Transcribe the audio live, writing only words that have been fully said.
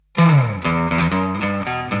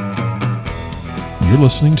You're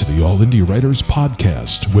listening to the All Indie Writers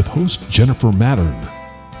Podcast with host Jennifer Mattern,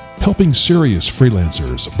 helping serious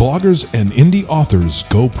freelancers, bloggers, and indie authors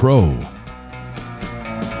go pro.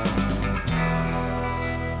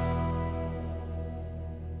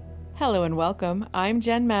 Hello and welcome. I'm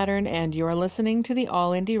Jenn Mattern, and you're listening to the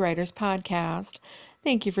All Indie Writers Podcast.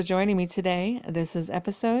 Thank you for joining me today. This is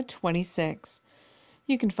episode 26.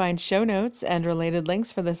 You can find show notes and related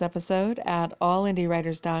links for this episode at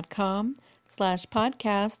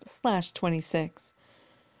allindiewriters.com/podcast/26.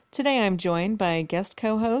 Today I'm joined by guest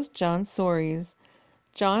co-host John Soares.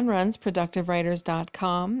 John runs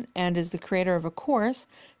productivewriters.com and is the creator of a course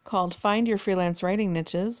called Find Your Freelance Writing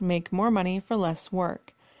Niches, Make More Money for Less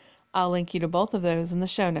Work. I'll link you to both of those in the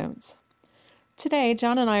show notes. Today,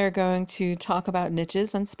 John and I are going to talk about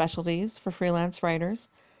niches and specialties for freelance writers,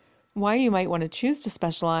 why you might want to choose to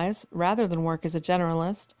specialize rather than work as a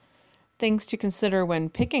generalist, things to consider when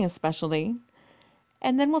picking a specialty,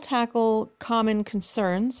 and then we'll tackle common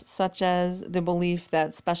concerns such as the belief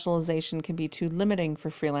that specialization can be too limiting for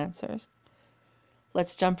freelancers.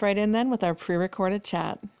 Let's jump right in then with our pre-recorded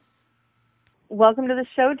chat. Welcome to the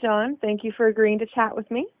show, John. Thank you for agreeing to chat with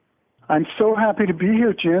me. I'm so happy to be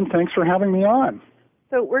here, Jen. Thanks for having me on.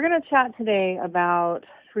 So we're going to chat today about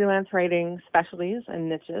freelance writing specialties and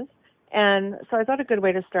niches. And so I thought a good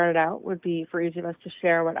way to start it out would be for each of us to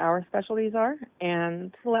share what our specialties are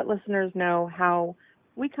and to let listeners know how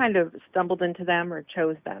we kind of stumbled into them or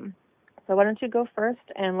chose them. So why don't you go first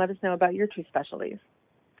and let us know about your two specialties?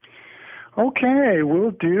 Okay,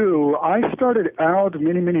 will do. I started out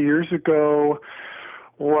many years ago,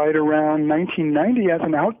 right around 1990, as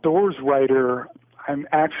an outdoors writer. I'm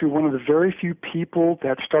actually one of the very few people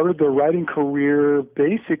that started their writing career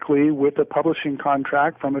basically with a publishing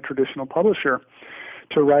contract from a traditional publisher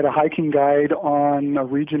to write a hiking guide on a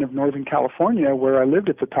region of Northern California where I lived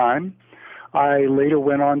at the time. I later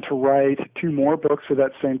went on to write two more books for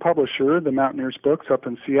that same publisher, the Mountaineers books up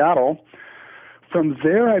in Seattle. From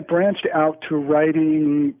there, I branched out to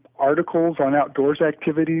writing articles on outdoors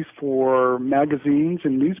activities for magazines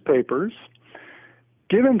and newspapers.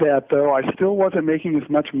 Given that, though, I still wasn't making as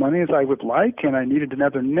much money as I would like, and I needed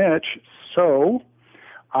another niche, so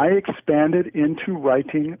I expanded into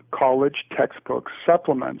writing college textbook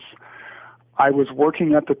supplements. I was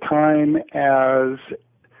working at the time as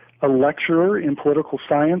a lecturer in political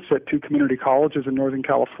science at two community colleges in Northern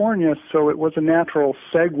California, so it was a natural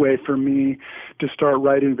segue for me to start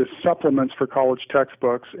writing the supplements for college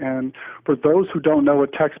textbooks. And for those who don't know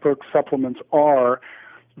what textbook supplements are,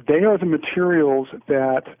 they are the materials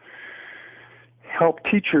that help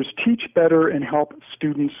teachers teach better and help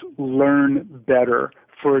students learn better.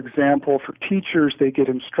 For example, for teachers, they get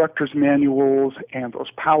instructor's manuals and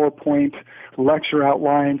those PowerPoint lecture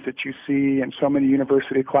outlines that you see in so many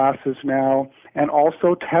university classes now, and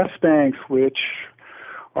also test banks, which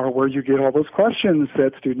are where you get all those questions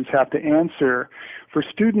that students have to answer. For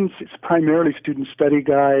students, it's primarily student study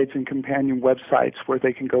guides and companion websites where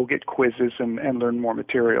they can go get quizzes and learn more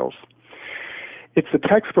materials. It's the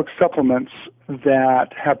textbook supplements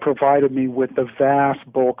that have provided me with the vast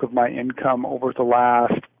bulk of my income over the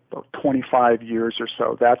last 25 years or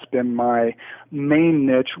so. That's been my main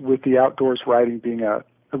niche, with the outdoors writing being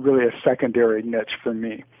really a secondary niche for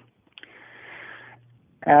me.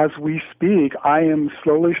 As we speak, I am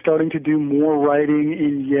slowly starting to do more writing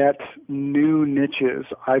in yet new niches.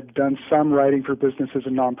 I've done some writing for businesses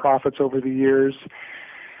and nonprofits over the years,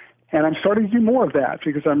 and I'm starting to do more of that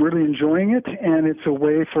because I'm really enjoying it, and it's a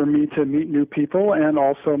way for me to meet new people and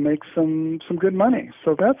also make some good money.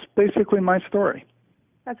 So that's basically my story.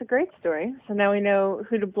 That's a great story. So now we know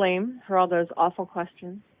who to blame for all those awful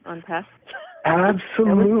questions on tests.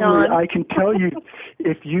 Absolutely. I can tell you,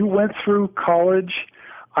 if you went through college,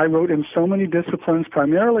 I wrote in so many disciplines,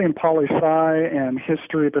 primarily in poli-sci and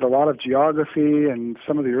history, but a lot of geography and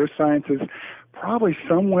some of the earth sciences. Probably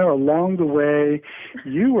somewhere along the way,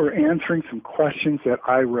 you were answering some questions that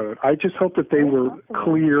I wrote. I just hope that they were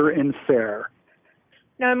clear and fair.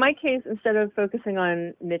 Now, in my case, instead of focusing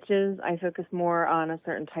on niches, I focus more on a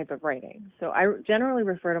certain type of writing. So I generally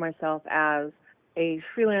refer to myself as a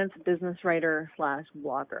freelance business writer /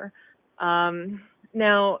 blogger.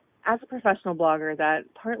 Now, as a professional blogger, that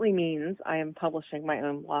partly means I am publishing my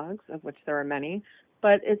own blogs, of which there are many,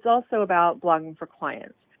 but it's also about blogging for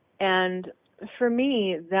clients. And for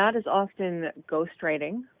me, that is often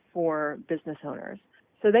ghostwriting for business owners.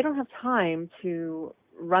 So they don't have time to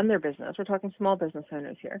run their business. We're talking small business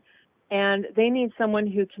owners here. And they need someone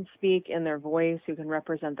who can speak in their voice, who can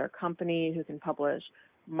represent their company, who can publish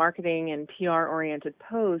marketing and PR-oriented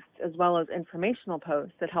posts, as well as informational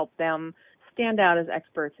posts that help them stand out as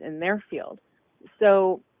experts in their field.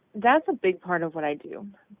 So that's a big part of what I do.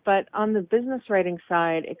 But on the business writing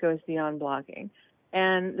side, it goes beyond blogging.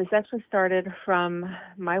 And this actually started from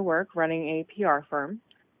my work running a PR firm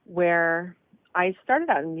where I started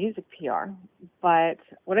out in music PR. But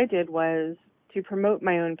what I did was to promote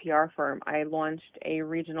my own PR firm, I launched a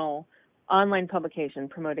regional online publication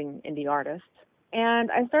promoting indie artists.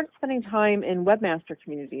 And I started spending time in webmaster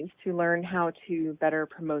communities to learn how to better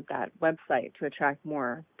promote that website to attract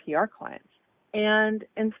more PR clients. And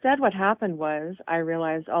instead what happened was I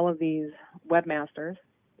realized all of these webmasters,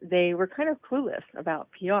 they were kind of clueless about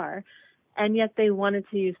PR, and yet they wanted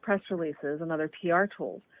to use press releases and other PR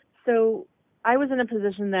tools. So I was in a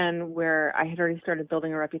position then where I had already started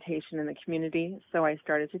building a reputation in the community, so I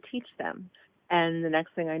started to teach them. And the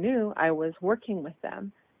next thing I knew, I was working with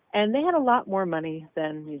them. And they had a lot more money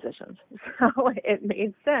than musicians, so it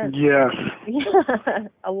made sense. Yes. Yeah,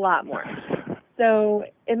 a lot more. So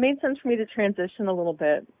it made sense for me to transition a little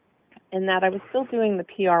bit in that I was still doing the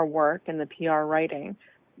PR work and the PR writing,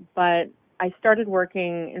 but I started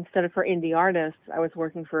working, instead of for indie artists, I was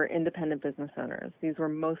working for independent business owners. These were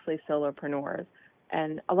mostly solopreneurs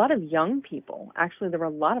and a lot of young people. Actually, there were a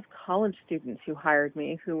lot of college students who hired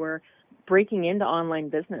me who were breaking into online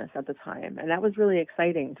business at the time, and that was really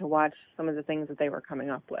exciting to watch some of the things that they were coming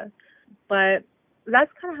up with. But that's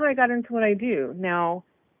kind of how I got into what I do. Now,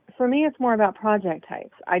 for me, it's more about project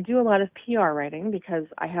types. I do a lot of PR writing because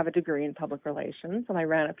I have a degree in public relations and I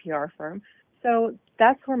ran a PR firm. So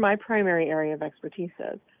that's where my primary area of expertise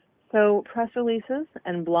is. So press releases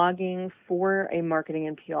and blogging for a marketing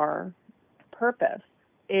and PR purpose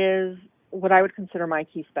is what I would consider my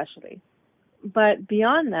key specialty. But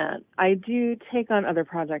beyond that, I do take on other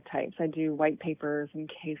project types. I do white papers and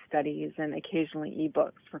case studies and occasionally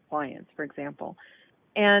ebooks for clients, for example.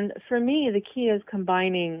 And for me, the key is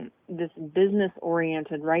combining this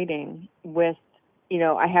business-oriented writing with,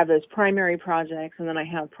 I have those primary projects and then I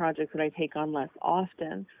have projects that I take on less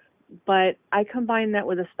often. But I combine that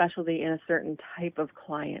with a specialty in a certain type of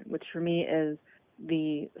client, which for me is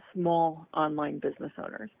the small online business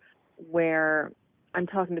owners, where I'm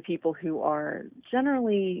talking to people who are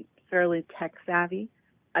generally fairly tech savvy.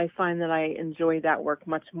 I find that I enjoy that work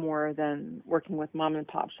much more than working with mom and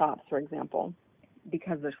pop shops, for example,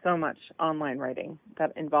 because there's so much online writing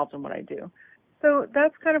that involved in what I do. So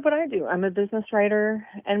that's kind of what I do. I'm a business writer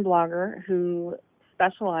and blogger who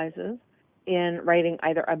specializes in writing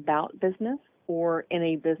either about business or in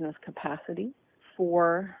a business capacity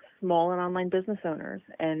for small and online business owners,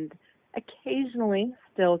 and occasionally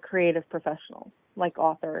still creative professionals like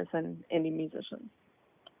authors and indie musicians.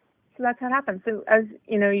 So that's how it happens. So as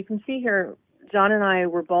you can see here, John and I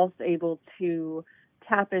were both able to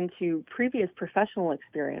tap into previous professional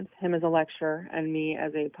experience, him as a lecturer and me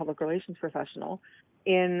as a public relations professional,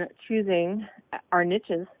 in choosing our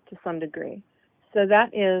niches to some degree. So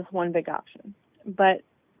that is one big option. But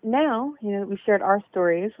now, we shared our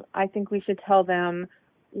stories. I think we should tell them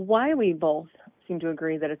why we both seem to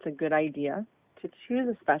agree that it's a good idea to choose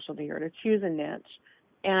a specialty or to choose a niche.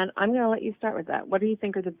 And I'm going to let you start with that. What do you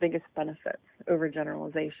think are the biggest benefits over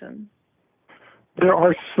generalization? There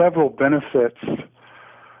are several benefits.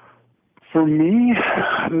 For me,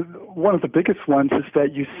 one of the biggest ones is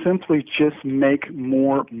that you simply just make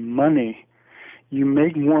more money. You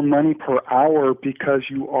make more money per hour because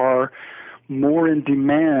you are more in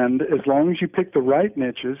demand. As long as you pick the right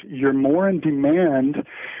niches, you're more in demand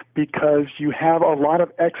because you have a lot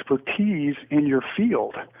of expertise in your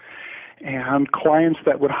field. And clients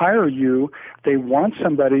that would hire you, they want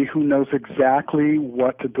somebody who knows exactly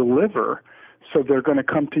what to deliver. So they're going to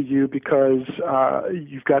come to you because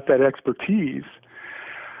you've got that expertise.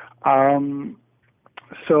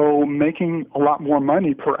 So making a lot more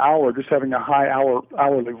money per hour, just having a high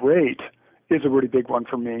hourly rate, is a really big one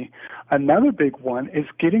for me. Another big one is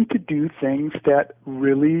getting to do things that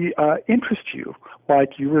really interest you.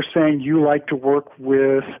 Like you were saying, you like to work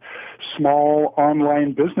with small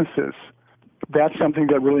online businesses. That's something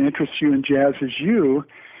that really interests you and jazzes you.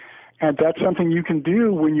 And that's something you can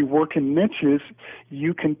do when you work in niches.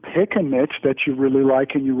 You can pick a niche that you really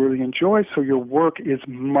like and you really enjoy, so your work is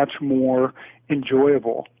much more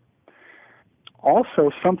enjoyable. Also,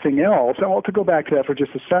 something else, to go back to that for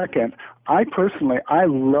just a second, I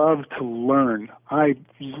love to learn. I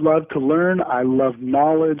love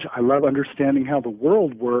knowledge. I love understanding how the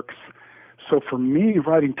world works. So for me,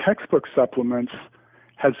 writing textbook supplements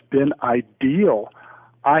has been ideal.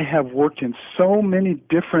 I have worked in so many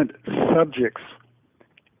different subjects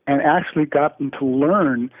and actually gotten to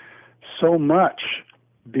learn so much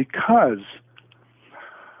because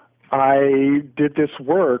I did this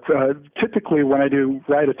work. Typically, when I do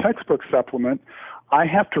write a textbook supplement, I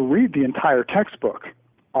have to read the entire textbook.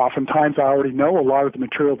 Oftentimes, I already know a lot of the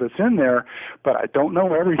material that's in there, but I don't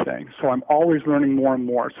know everything. So I'm always learning more and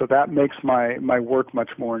more. So that makes my work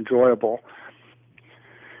much more enjoyable.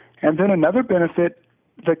 And then another benefit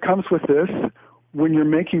that comes with this, when you're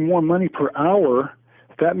making more money per hour,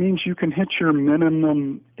 that means you can hit your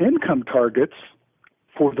minimum income targets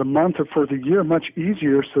for the month or for the year much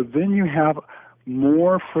easier, so then you have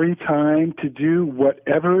more free time to do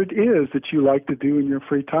whatever it is that you like to do in your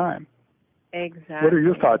free time. Exactly. What are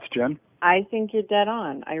your thoughts, Jen? I think you're dead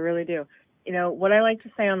on. I really do. You know, what I like to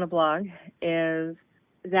say on the blog is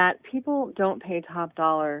that people don't pay top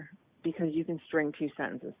dollar because you can string two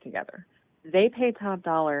sentences together. They pay top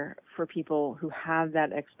dollar for people who have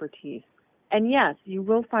that expertise. And yes, you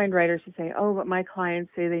will find writers who say, oh, but my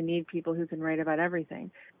clients say they need people who can write about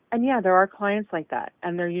everything. And yeah, there are clients like that.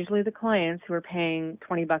 And they're usually the clients who are paying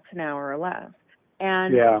 $20 an hour or less.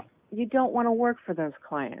 And you don't want to work for those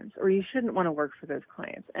clients, or you shouldn't want to work for those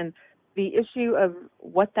clients. And the issue of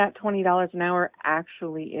what that $20 an hour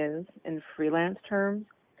actually is in freelance terms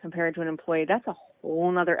compared to an employee, that's a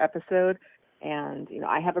whole nother episode. And, you know,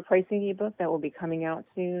 I have a pricing ebook that will be coming out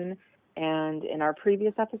soon. And in our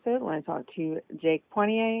previous episode, when I talked to Jake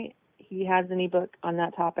Poignier, he has an ebook on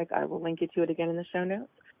that topic. I will link you to it again in the show notes.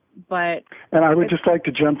 And I would just like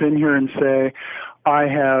to jump in here and say I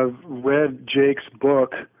have read Jake's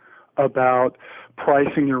book about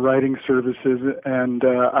pricing your writing services, and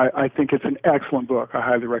I think it's an excellent book. I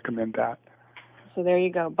highly recommend that. So there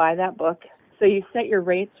you go. Buy that book. So you set your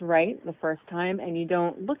rates right the first time, and you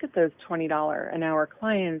don't look at those $20 an hour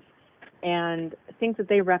clients and think that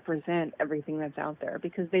they represent everything that's out there,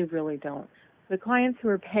 because they really don't. The clients who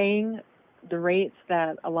are paying the rates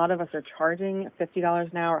that a lot of us are charging,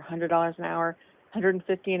 $50 an hour, $100 an hour,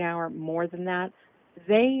 $150 an hour, more than that,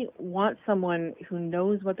 they want someone who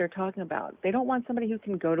knows what they're talking about. They don't want somebody who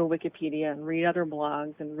can go to Wikipedia and read other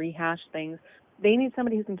blogs and rehash things. They need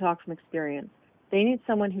somebody who can talk from experience. They need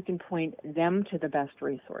someone who can point them to the best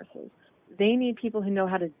resources. They need people who know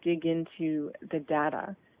how to dig into the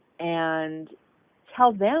data and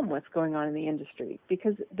tell them what's going on in the industry,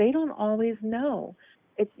 because they don't always know.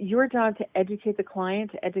 It's your job to educate the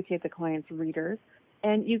client, to educate the client's readers,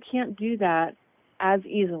 and you can't do that as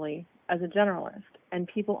easily as a generalist, and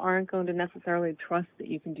people aren't going to necessarily trust that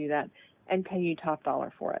you can do that and pay you top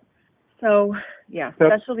dollar for it. So, yeah,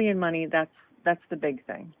 specialty and money, that's the big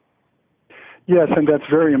thing. Yes, and that's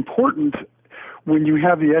very important. When you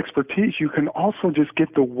have the expertise, you can also just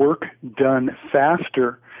get the work done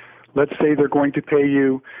faster. Let's say they're going to pay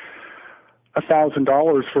you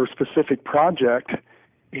 $1,000 for a specific project.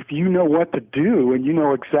 If you know what to do and you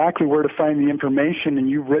know exactly where to find the information, and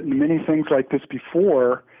you've written many things like this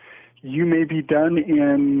before, you may be done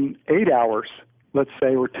in 8 hours, let's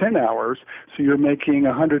say, or 10 hours. So you're making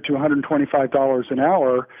 $100 to $125 an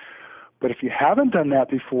hour. But if you haven't done that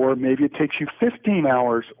before, maybe it takes you 15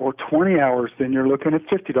 hours or 20 hours, then you're looking at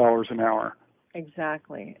 $50 an hour.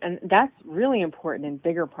 Exactly. And that's really important in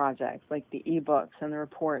bigger projects like the ebooks and the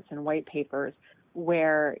reports and white papers,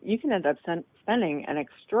 where you can end up spending an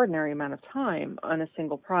extraordinary amount of time on a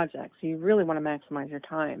single project. So you really want to maximize your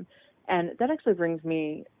time. And that actually brings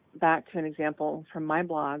me back to an example from my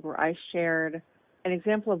blog where I shared an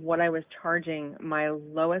example of what I was charging my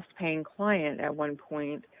lowest paying client at one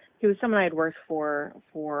point. He was someone I had worked for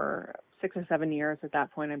 6 or 7 years at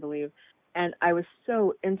that point, I believe. And I was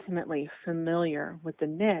so intimately familiar with the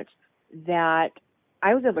niche that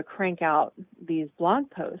I was able to crank out these blog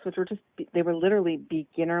posts, which were they were literally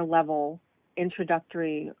beginner level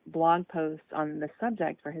introductory blog posts on the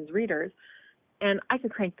subject for his readers. And I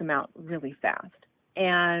could crank them out really fast.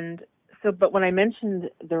 And so, but when I mentioned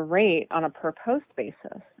the rate on a per post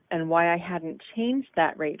basis and why I hadn't changed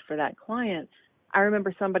that rate for that client, I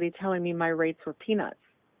remember somebody telling me my rates were peanuts.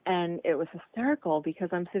 And it was hysterical, because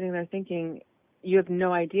I'm sitting there thinking, you have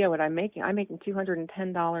no idea what I'm making. I'm making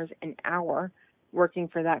 $210 an hour working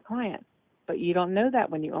for that client. But you don't know that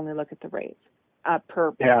when you only look at the rates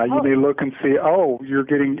per. Yeah, you may look and see, oh, you're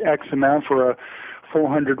getting X amount for a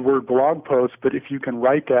 400-word blog post, but if you can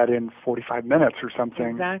write that in 45 minutes or something,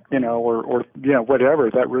 exactly. or whatever,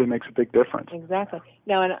 that really makes a big difference. Exactly.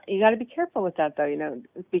 Now, and you got to be careful with that, though,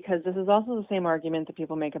 because this is also the same argument that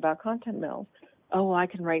people make about content mills. Oh, I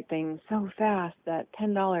can write things so fast that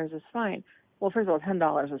 $10 is fine. Well, first of all,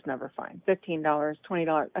 $10 is never fine. $15,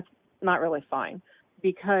 $20, that's not really fine,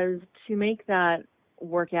 because to make that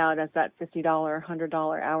work out as that $50,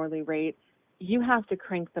 $100 hourly rate, you have to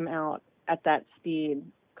crank them out at that speed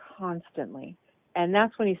constantly. And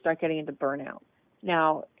that's when you start getting into burnout.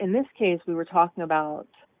 Now, in this case, we were talking about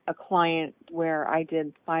a client where I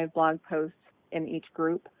did 5 blog posts in each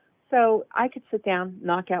group. So I could sit down,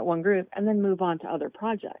 knock out one group, and then move on to other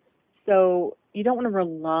projects. So you don't want to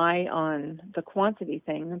rely on the quantity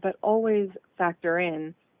thing, but always factor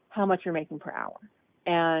in how much you're making per hour.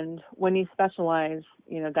 And when you specialize,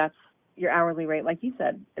 that's your hourly rate. Like you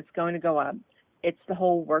said, it's going to go up. It's the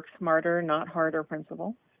whole work smarter, not harder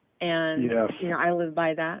principle. And, yes. I live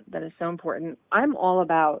by that. That is so important. I'm all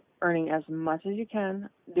about earning as much as you can,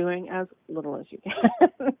 doing as little as you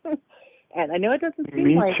can. And I know it doesn't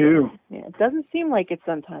seem like too. It doesn't seem like it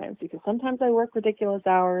sometimes, because sometimes I work ridiculous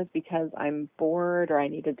hours because I'm bored or I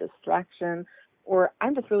need a distraction or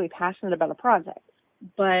I'm just really passionate about a project.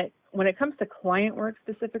 But when it comes to client work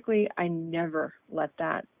specifically, I never let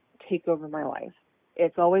that take over my life.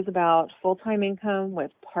 It's always about full-time income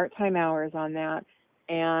with part-time hours on that,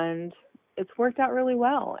 and it's worked out really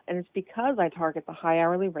well. And it's because I target the high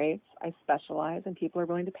hourly rates, I specialize, and people are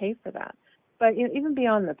willing to pay for that. But even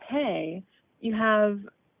beyond the pay, you have,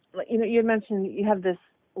 you had mentioned you have this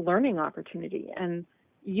learning opportunity, and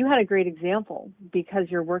you had a great example because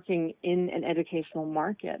you're working in an educational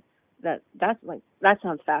market. That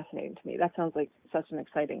sounds fascinating to me. That sounds like such an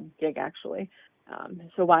exciting gig, actually.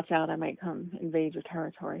 So watch out, I might come invade your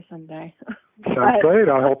territory someday. Sounds great.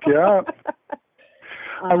 I'll help you out.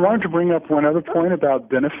 I wanted to bring up one other point about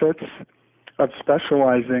benefits of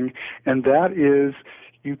specializing, and that is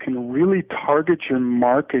you can really target your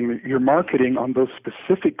marketing on those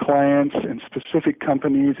specific clients and specific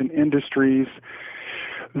companies and industries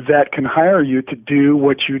that can hire you to do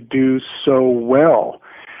what you do so well.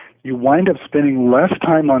 You wind up spending less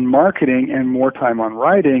time on marketing and more time on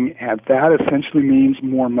writing, and that essentially means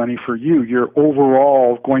more money for you. You're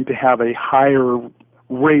overall going to have a higher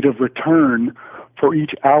rate of return for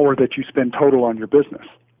each hour that you spend total on your business.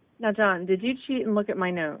 Now, John, did you cheat and look at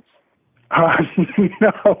my notes?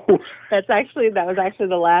 No. That was actually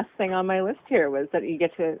the last thing on my list here, was that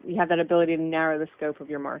you have that ability to narrow the scope of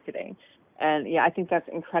your marketing. And I think that's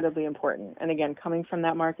incredibly important. And again, coming from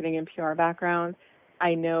that marketing and PR background,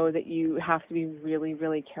 I know that you have to be really,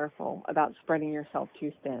 really careful about spreading yourself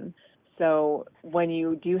too thin. So when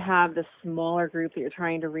you do have the smaller group that you're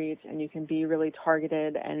trying to reach, and you can be really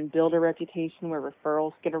targeted and build a reputation where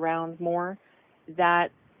referrals get around more,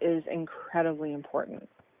 that is incredibly important.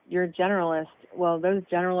 You're a generalist. Well, those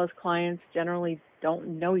generalist clients generally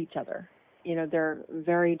don't know each other. They're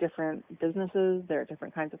very different businesses. They're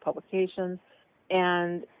different kinds of publications.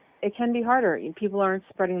 And it can be harder. People aren't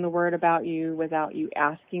spreading the word about you without you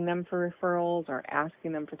asking them for referrals or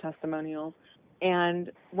asking them for testimonials.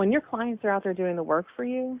 And when your clients are out there doing the work for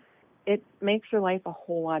you, it makes your life a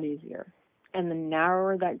whole lot easier. And the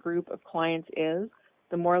narrower that group of clients is,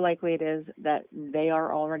 the more likely it is that they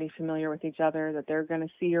are already familiar with each other, that they're going to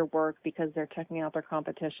see your work because they're checking out their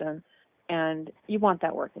competition, and you want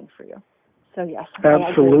that working for you. So, yes.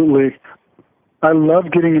 Absolutely. I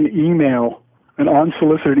love getting an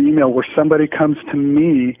unsolicited email where somebody comes to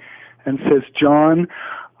me and says, John,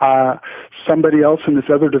 somebody else in this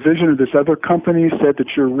other division or this other company said that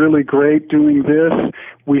you're really great doing this.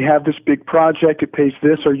 We have this big project. It pays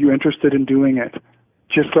this. Are you interested in doing it?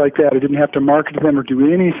 Just like that. I didn't have to market to them or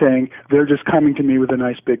do anything. They're just coming to me with a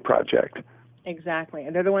nice big project. Exactly.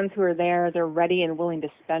 And they're the ones who are there. They're ready and willing to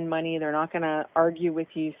spend money. They're not going to argue with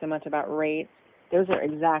you so much about rates. Those are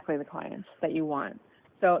exactly the clients that you want.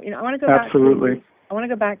 So, I want to go Absolutely. I want to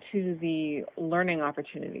go back to the learning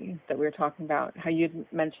opportunity that we were talking about, how you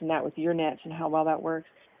mentioned that with your niche and how well that works.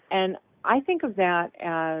 And I think of that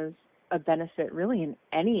as a benefit really in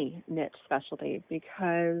any niche specialty,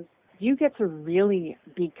 because you get to really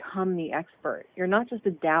become the expert. You're not just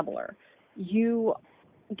a dabbler. You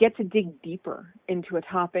get to dig deeper into a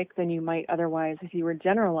topic than you might otherwise if you were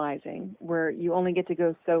generalizing, where you only get to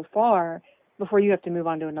go so far before you have to move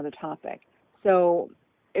on to another topic. So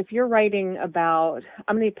if you're writing about,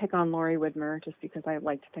 I'm going to pick on Lori Widmer just because I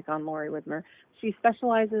like to pick on Lori Widmer. She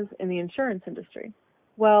specializes in the insurance industry.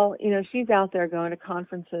 Well, she's out there going to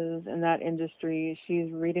conferences in that industry.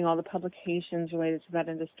 She's reading all the publications related to that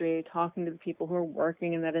industry, talking to the people who are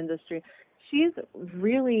working in that industry. She's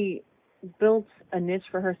really built a niche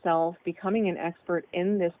for herself, becoming an expert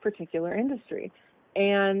in this particular industry.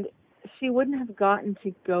 And she wouldn't have gotten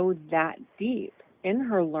to go that deep in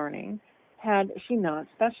her learning had she not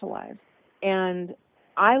specialized. And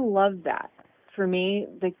I love that. For me,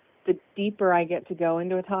 the deeper I get to go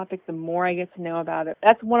into a topic, the more I get to know about it.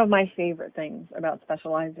 That's one of my favorite things about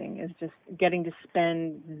specializing, is just getting to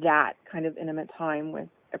spend that kind of intimate time with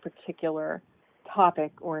a particular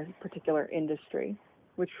topic or a particular industry,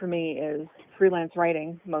 which for me is freelance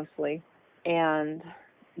writing mostly, and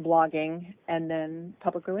blogging, and then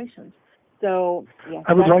public relations. So, yeah,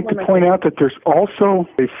 I would like to point out that there's also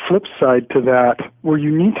a flip side to that, where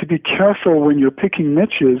you need to be careful when you're picking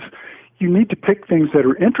niches. You need to pick things that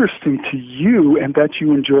are interesting to you and that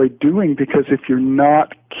you enjoy doing, because if you're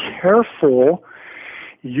not careful,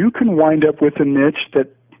 you can wind up with a niche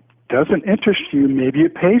that doesn't interest you. Maybe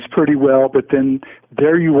it pays pretty well, but then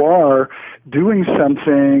there you are doing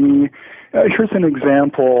something. Here's an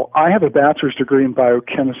example. I have a bachelor's degree in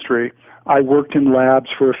biochemistry. I worked in labs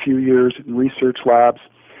for a few years, in research labs.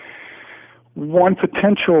 One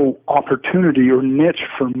potential opportunity or niche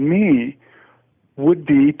for me would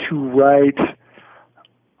be to write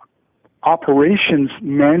operations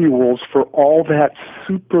manuals for all that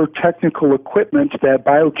super technical equipment that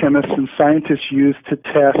biochemists and scientists use to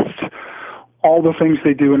test all the things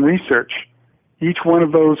they do in research. Each one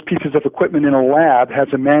of those pieces of equipment in a lab has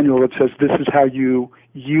a manual that says this is how you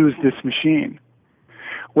use this machine.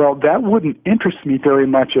 Well, that wouldn't interest me very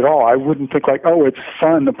much at all. I wouldn't think like, oh, it's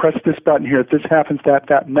fun to press this button here, this happens, that,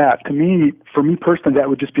 and that. To me, for me personally, that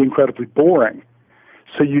would just be incredibly boring.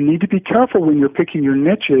 So you need to be careful when you're picking your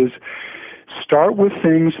niches. Start with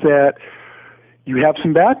things that you have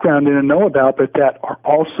some background in and know about, but that are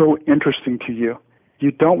also interesting to you.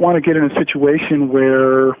 You don't want to get in a situation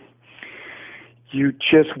where you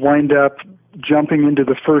just wind up jumping into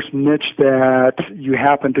the first niche that you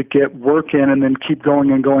happen to get work in and then keep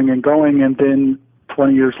going and going and going, and then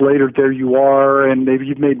 20 years later, there you are, and maybe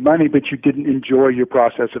you've made money, but you didn't enjoy your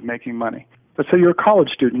process of making money. Let's say you're a college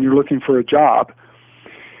student, you're looking for a job.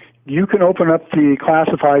 You can open up the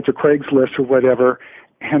classifieds or Craigslist or whatever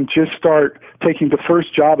and just start taking the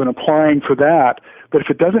first job and applying for that. But if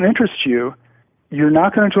it doesn't interest you, you're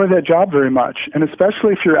not going to enjoy that job very much. And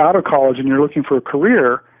especially if you're out of college and you're looking for a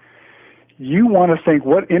career, you want to think,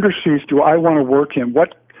 what industries do I want to work in?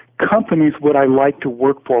 What companies would I like to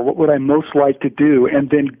work for? What would I most like to do?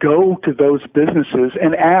 And then go to those businesses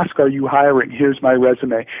and ask, are you hiring? Here's my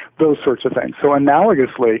resume. Those sorts of things. So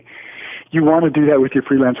analogously, you want to do that with your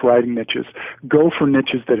freelance writing niches. Go for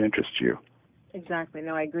niches that interest you. Exactly.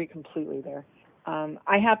 No, I agree completely there.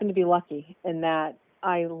 I happen to be lucky in that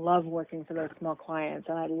I love working for those small clients,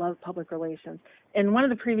 and I love public relations. In one of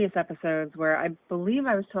the previous episodes where I believe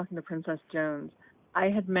I was talking to Princess Jones, I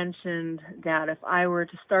had mentioned that if I were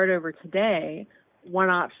to start over today, one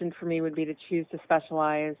option for me would be to choose to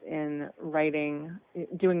specialize in writing,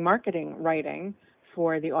 doing marketing writing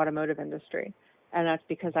for the automotive industry. And that's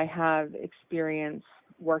because I have experience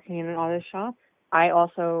working in an auto shop. I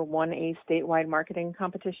also won a statewide marketing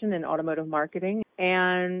competition in automotive marketing.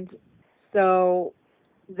 And so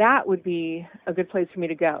that would be a good place for me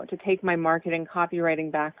to go, to take my marketing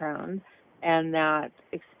copywriting background and that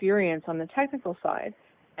experience on the technical side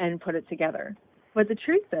and put it together. But the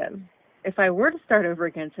truth is, if I were to start over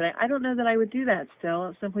again today, I don't know that I would do that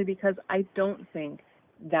still, simply because I don't think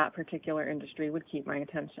that particular industry would keep my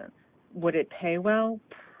attention. Would it pay well?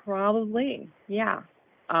 Probably, yeah.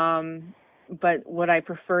 But would I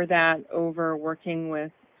prefer that over working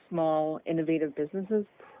with small, innovative businesses?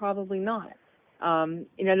 Probably not.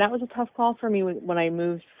 That was a tough call for me when I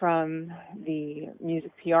moved from the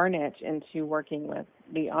music PR niche into working with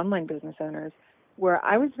the online business owners, where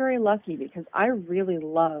I was very lucky because I really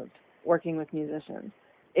loved working with musicians.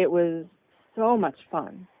 It was so much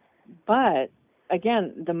fun. But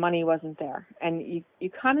again, the money wasn't there. And you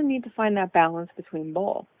kind of need to find that balance between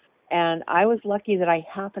both. And I was lucky that I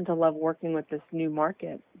happened to love working with this new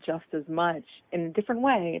market just as much in a different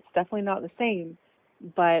way. It's definitely not the same.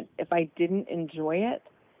 But if I didn't enjoy it,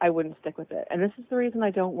 I wouldn't stick with it. And this is the reason I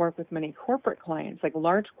don't work with many corporate clients, like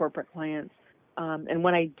large corporate clients. And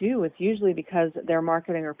when I do, it's usually because their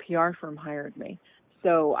marketing or PR firm hired me.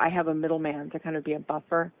 So I have a middleman to kind of be a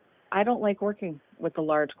buffer. I don't like working with the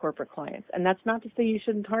large corporate clients. And that's not to say you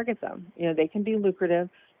shouldn't target them. They can be lucrative,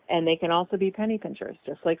 and they can also be penny pinchers,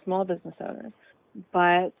 just like small business owners.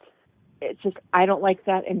 But it's just, I don't like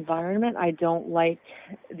that environment. I don't like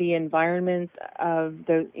the environment of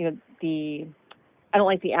I don't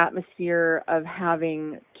like the atmosphere of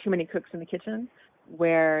having too many cooks in the kitchen,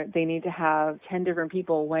 where they need to have 10 different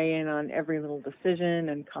people weigh in on every little decision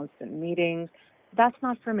and constant meetings. That's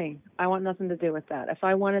not for me. I want nothing to do with that. If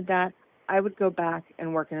I wanted that, I would go back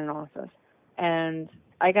and work in an office. And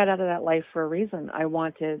I got out of that life for a reason. I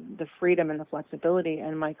wanted the freedom and the flexibility,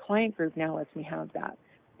 and my client group now lets me have that.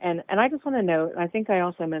 And I just want to note, and I think I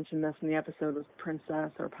also mentioned this in the episode with Princess,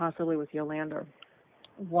 or possibly with Yolanda,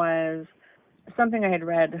 was something I had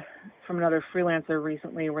read from another freelancer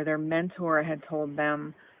recently, where their mentor had told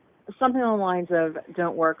them something along the lines of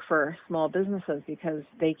don't work for small businesses because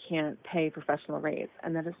they can't pay professional rates.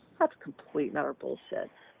 And that is such complete and utter bullshit.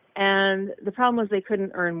 And the problem was they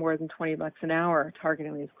couldn't earn more than $20 an hour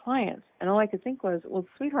targeting these clients. And all I could think was, well,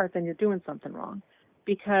 sweetheart, then you're doing something wrong.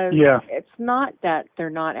 Because it's not that they're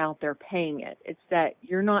not out there paying it. It's that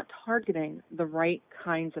you're not targeting the right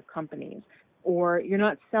kinds of companies, or you're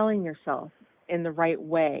not selling yourself in the right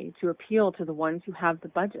way to appeal to the ones who have the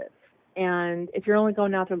budget. And if you're only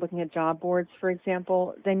going out there looking at job boards, for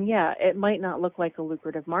example, then it might not look like a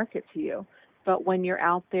lucrative market to you. But when you're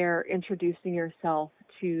out there introducing yourself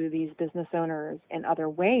to these business owners in other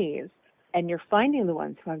ways, and you're finding the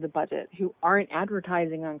ones who have the budget, who aren't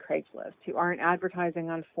advertising on Craigslist, who aren't advertising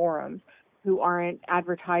on forums, who aren't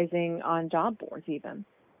advertising on job boards even,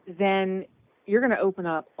 then you're going to open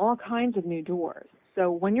up all kinds of new doors. So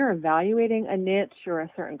when you're evaluating a niche or a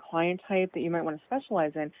certain client type that you might want to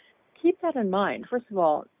specialize in, keep that in mind. First of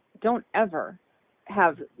all, don't ever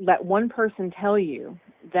let one person tell you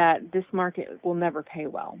that this market will never pay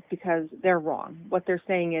well, because they're wrong. What they're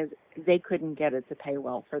saying is they couldn't get it to pay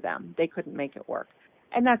well for them. They couldn't make it work.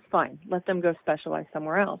 And that's fine. Let them go specialize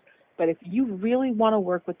somewhere else. But if you really want to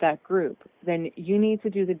work with that group, then you need to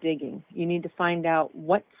do the digging. You need to find out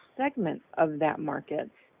what segment of that market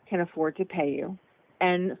can afford to pay you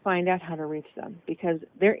and find out how to reach them, because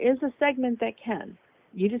there is a segment that can.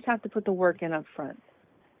 You just have to put the work in up front.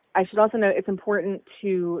 I should also note it's important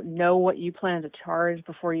to know what you plan to charge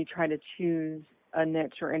before you try to choose a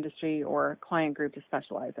niche or industry or client group to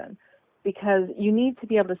specialize in, because you need to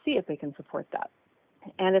be able to see if they can support that.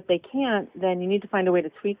 And if they can't, then you need to find a way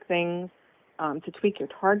to tweak things, to tweak your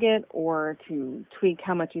target, or to tweak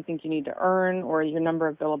how much you think you need to earn, or your number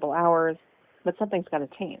of billable hours, but something's got to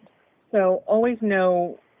change. So always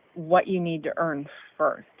know what you need to earn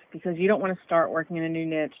first, because you don't want to start working in a new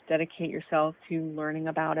niche, dedicate yourself to learning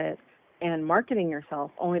about it and marketing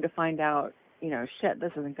yourself only to find out,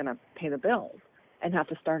 this isn't going to pay the bills, and have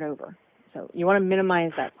to start over. So you want to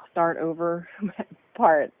minimize that start over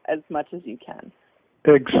part as much as you can.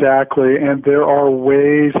 Exactly. And there are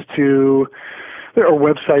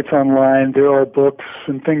websites online, there are books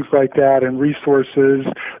and things like that, and resources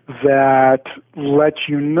that let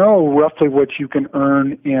you know roughly what you can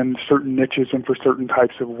earn in certain niches and for certain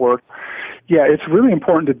types of work. Yeah, it's really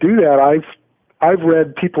important to do that. I've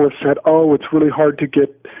read people have said, it's really hard to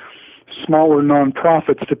get smaller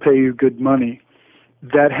nonprofits to pay you good money.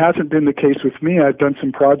 That hasn't been the case with me. I've done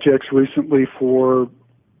some projects recently for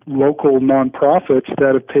local nonprofits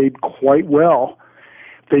that have paid quite well.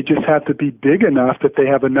 They just have to be big enough that they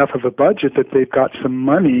have enough of a budget that they've got some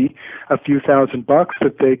money, a few $1,000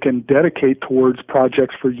 that they can dedicate towards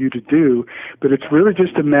projects for you to do. But it's really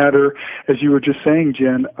just a matter, as you were just saying,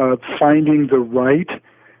 Jen, of finding the right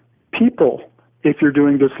people if you're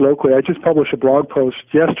doing this locally. I just published a blog post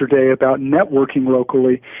yesterday about networking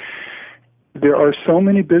locally. There are so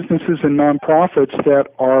many businesses and nonprofits that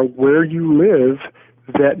are where you live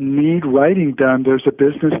that need writing done. There's a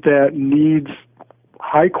business that needs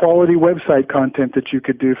high-quality website content that you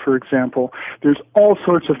could do, for example. There's all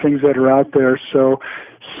sorts of things that are out there. So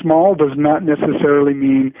small does not necessarily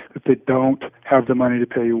mean that they don't have the money to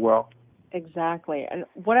pay you well. Exactly. And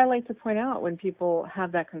what I like to point out when people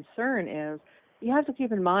have that concern is you have to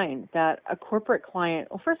keep in mind that a corporate client,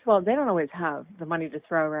 well, first of all, they don't always have the money to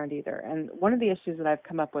throw around either. And one of the issues that I've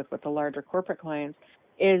come up with the larger corporate clients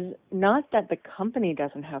is not that the company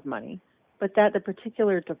doesn't have money, but that the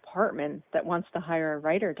particular department that wants to hire a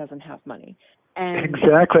writer doesn't have money. And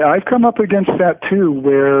exactly. I've come up against that too,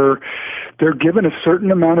 where they're given a certain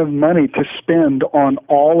amount of money to spend on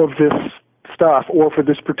all of this stuff or for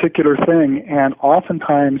this particular thing, and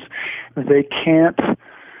oftentimes they can't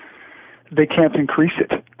increase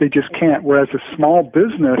it. They just can't. Whereas a small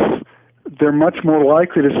business, they're much more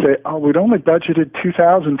likely to say, we'd only budgeted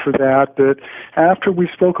 $2,000 for that, but after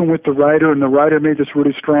we've spoken with the writer and the writer made this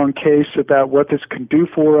really strong case about what this can do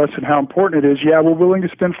for us and how important it is, we're willing to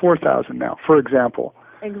spend $4,000 now, for example.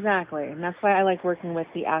 Exactly, and that's why I like working with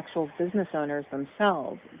the actual business owners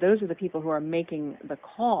themselves. Those are the people who are making the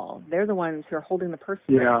call. They're the ones who are holding the purse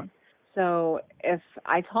string. So if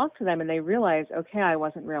I talk to them and they realize, okay, I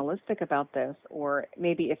wasn't realistic about this, or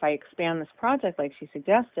maybe if I expand this project like she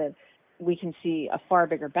suggested, we can see a far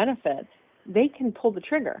bigger benefit, they can pull the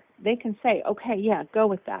trigger. They can say, okay, go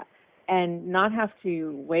with that, and not have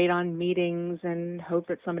to wait on meetings and hope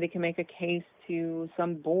that somebody can make a case to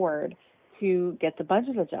some board to get the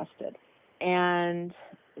budget adjusted. And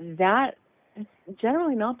that has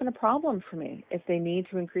generally not been a problem for me. If they need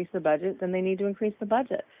to increase the budget, then they need to increase the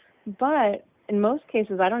budget. But in most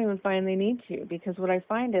cases, I don't even find they need to, because what I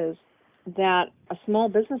find is that a small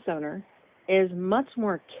business owner is much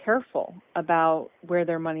more careful about where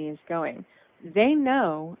their money is going. They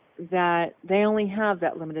know that they only have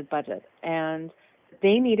that limited budget and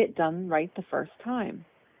they need it done right the first time.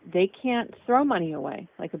 They can't throw money away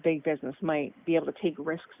like a big business might be able to take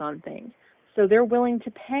risks on things. So they're willing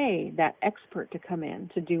to pay that expert to come in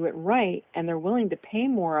to do it right, and they're willing to pay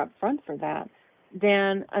more up front for that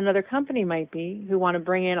than another company might be who want to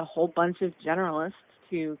bring in a whole bunch of generalists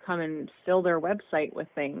to come and fill their website with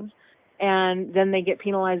things. And then they get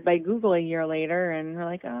penalized by Google a year later, and they're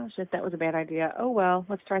like, oh, shit, that was a bad idea. Oh, well,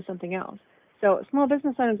 let's try something else. So small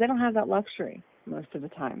business owners, they don't have that luxury most of the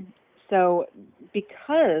time. So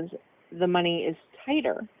because the money is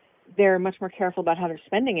tighter, they're much more careful about how they're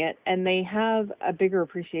spending it, and they have a bigger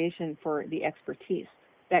appreciation for the expertise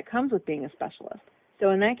that comes with being a specialist.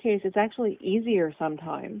 So in that case, it's actually easier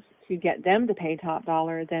sometimes to get them to pay top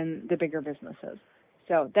dollar than the bigger businesses.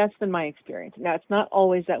 So that's been my experience. Now, it's not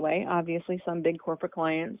always that way. Obviously, some big corporate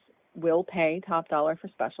clients will pay top dollar for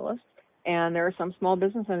specialists, and there are some small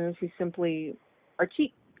business owners who simply are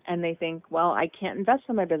cheap, and they think, well, I can't invest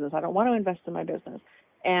in my business. I don't want to invest in my business.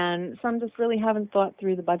 And some just really haven't thought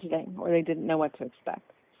through the budgeting, or they didn't know what to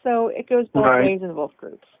expect. So it goes both ways in both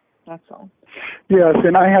groups. That's all. Yes,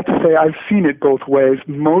 and I have to say I've seen it both ways.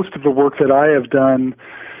 Most of the work that I have done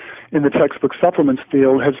in the textbook supplements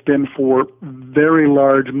field has been for very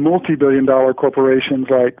large multi-billion-dollar corporations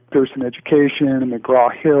like Thurston Education and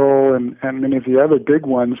McGraw-Hill and many of the other big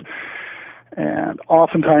ones. And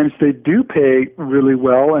oftentimes they do pay really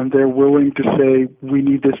well, and they're willing to say, we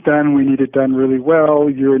need this done, we need it done really well,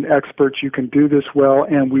 you're an expert, you can do this well,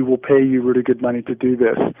 and we will pay you really good money to do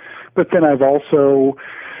this. But then I've also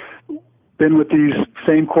been with these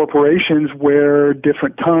same corporations where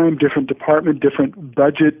different time, different department, different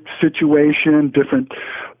budget situation, different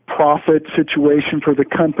profit situation for the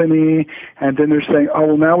company, and then they're saying, oh,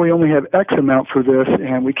 well, now we only have X amount for this,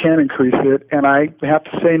 and we can't increase it, and I have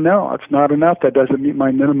to say, no, it's not enough. That doesn't meet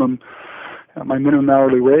my minimum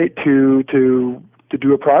hourly rate to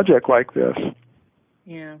do a project like this.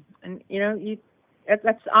 Yeah, and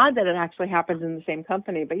that's odd that it actually happens in the same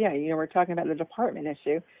company, but yeah, we're talking about the department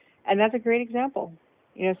issue, and that's a great example.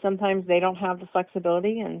 Sometimes they don't have the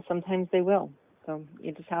flexibility, and sometimes they will. So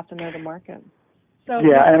you just have to know the market. So,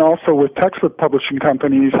 yeah, and also with textbook publishing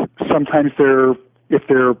companies, sometimes they're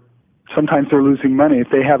losing money. If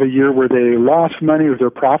they have a year where they lost money or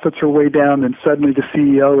their profits are way down, then suddenly the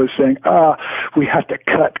CEO is saying, we have to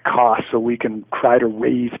cut costs so we can try to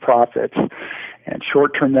raise profits. And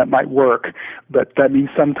short term that might work, but that means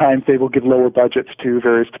sometimes they will give lower budgets to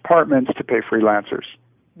various departments to pay freelancers.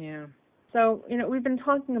 Yeah. So, we've been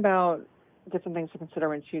talking about different things to consider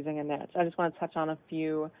when choosing a niche. I just want to touch on a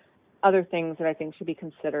few other things that I think should be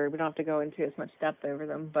considered. We don't have to go into as much depth over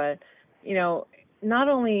them, but, not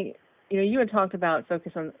only, you had talked about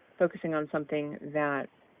focusing on something that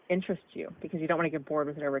interests you because you don't want to get bored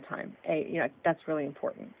with it over time. That's really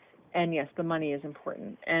important. And yes, the money is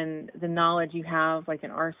important. And the knowledge you have, like in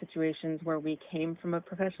our situations where we came from a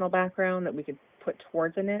professional background that we could put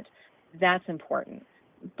towards a niche, that's important.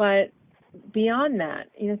 But beyond that,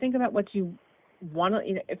 think about what you want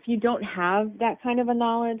to, if you don't have that kind of a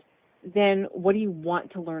knowledge, then what do you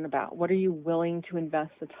want to learn about? What are you willing to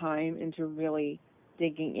invest the time into really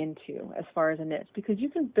digging into as far as a niche? Because you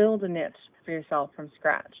can build a niche for yourself from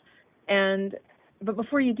scratch. But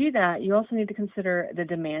before you do that, you also need to consider the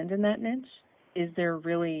demand in that niche. Is there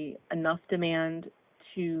really enough demand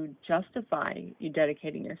to justify you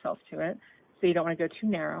dedicating yourself to it? So you don't want to go too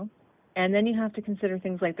narrow. And then you have to consider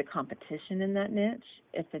things like the competition in that niche,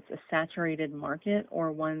 if it's a saturated market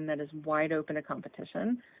or one that is wide open to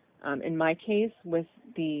competition. In my case, with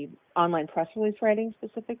the online press release writing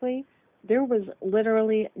specifically, there was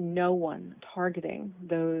literally no one targeting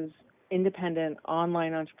those independent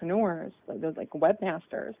online entrepreneurs, those like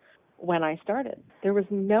webmasters, when I started. There was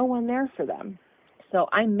no one there for them. So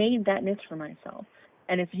I made that niche for myself.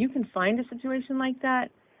 And if you can find a situation like that,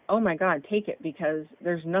 oh my God, take it, because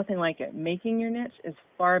there's nothing like it. Making your niche is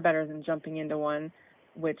far better than jumping into one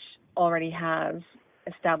which already has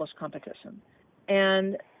established competition.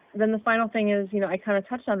 And then the final thing is, I kind of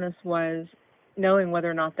touched on this, was knowing whether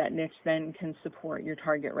or not that niche then can support your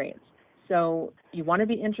target rates. So you want to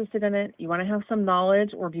be interested in it. You want to have some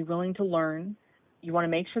knowledge or be willing to learn. You want to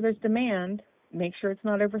make sure there's demand, make sure it's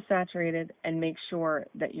not oversaturated, and make sure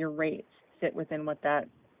that your rates fit within what that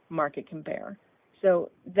market can bear.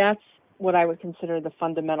 So that's what I would consider the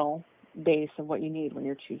fundamental base of what you need when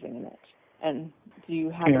you're choosing a niche. And do you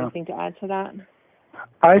have anything to add to that?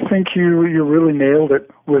 I think you really nailed it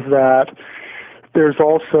with that. There's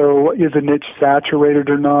also, is a niche saturated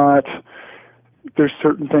or not? There's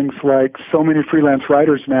certain things like so many freelance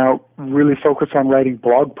writers now really focus on writing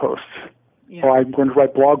blog posts. Yeah. So I'm going to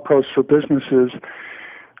write blog posts for businesses.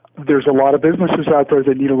 There's a lot of businesses out there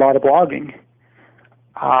that need a lot of blogging.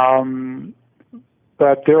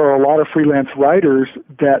 But there are a lot of freelance writers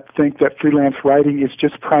that think that freelance writing is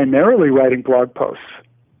just primarily writing blog posts.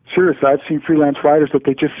 Seriously, I've seen freelance writers that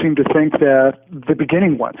they just seem to think that, the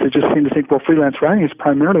beginning ones, they just seem to think, well, freelance writing is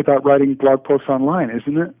primarily about writing blog posts online,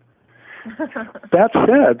 isn't it? That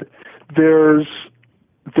said,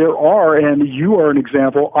 there are, and you are an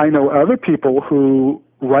example, I know other people who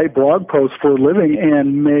write blog posts for a living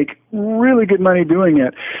and make really good money doing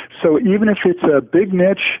it. So even if it's a big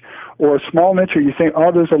niche or a small niche, or you think,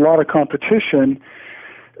 oh, there's a lot of competition,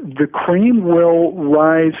 the cream will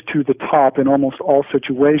rise to the top in almost all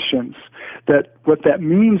situations. That what that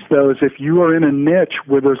means, though, is if you are in a niche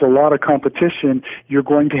where there's a lot of competition, you're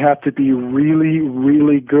going to have to be really,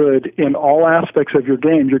 really good in all aspects of your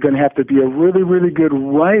game. You're going to have to be a really, really good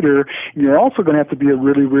writer, and you're also going to have to be a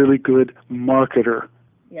really, really good marketer.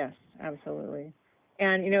 Yes, absolutely.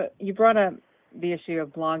 And, you brought up the issue of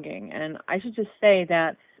blogging, and I should just say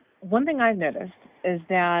that one thing I've noticed is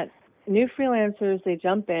that new freelancers, they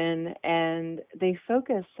jump in and they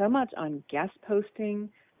focus so much on guest posting.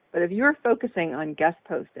 But if you're focusing on guest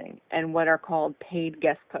posting and what are called paid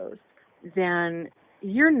guest posts, then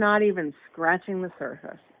you're not even scratching the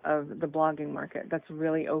surface of the blogging market that's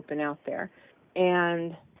really open out there.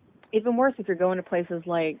 And even worse, if you're going to places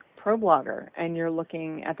like ProBlogger and you're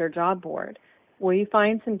looking at their job board, will you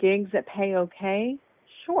find some gigs that pay okay?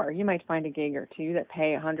 Sure, you might find a gig or two that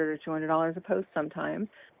pay $100 or $200 a post sometimes,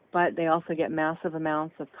 but they also get massive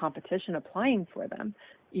amounts of competition applying for them.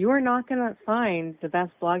 You are not going to find the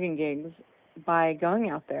best blogging gigs by going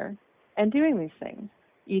out there and doing these things.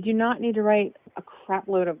 You do not need to write a crap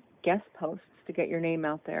load of guest posts to get your name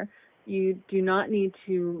out there. You do not need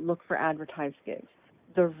to look for advertised gigs.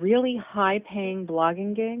 The really high-paying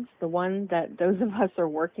blogging gigs, the ones that those of us are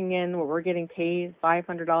working in where we're getting paid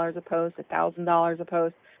 $500 a post, $1,000 a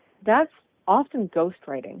post, that's often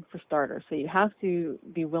ghostwriting for starters. So you have to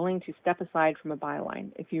be willing to step aside from a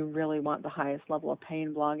byline if you really want the highest level of pay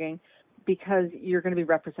in blogging, because you're going to be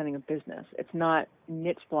representing a business. It's not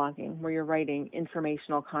niche blogging where you're writing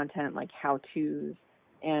informational content like how-tos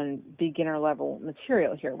and beginner-level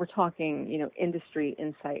material here. We're talking, industry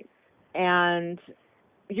insight. And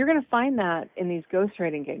you're going to find that in these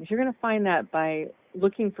ghostwriting gigs. You're going to find that by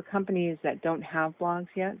looking for companies that don't have blogs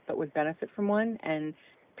yet but would benefit from one and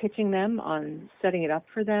pitching them on setting it up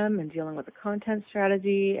for them and dealing with the content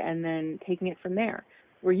strategy and then taking it from there,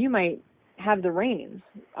 where you might have the reins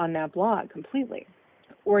on that blog completely.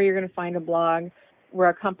 Or you're going to find a blog where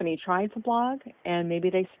a company tried to blog and maybe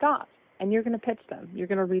they stopped, and you're going to pitch them. You're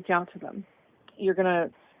going to reach out to them. You're going to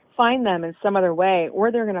find them in some other way,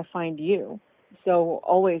 or they're going to find you. So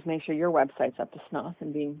always make sure your website's up to snuff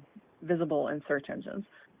and being visible in search engines.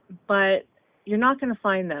 But you're not going to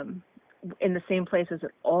find them in the same places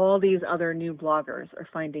that all these other new bloggers are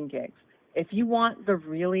finding gigs. If you want the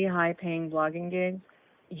really high-paying blogging gigs,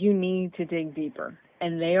 you need to dig deeper.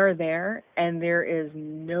 And they are there, and there is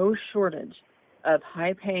no shortage of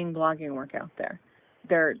high-paying blogging work out there.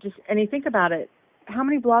 And you think about it, how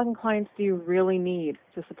many blogging clients do you really need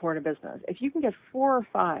to support a business? If you can get 4 or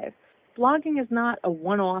 5, blogging is not a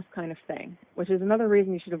one-off kind of thing, which is another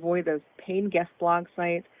reason you should avoid those paid guest blog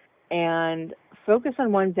sites and focus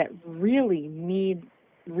on ones that really need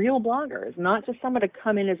real bloggers, not just someone to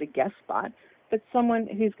come in as a guest spot, but someone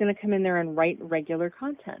who's going to come in there and write regular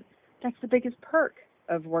content. That's the biggest perk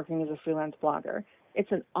of working as a freelance blogger.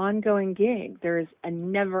 It's an ongoing gig. There's a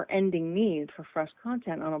never-ending need for fresh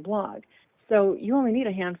content on a blog. So you only need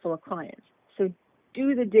a handful of clients. So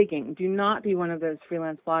do the digging. Do not be one of those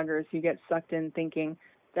freelance bloggers who get sucked in thinking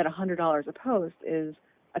that $100 a post is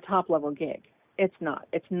a top-level gig. It's not.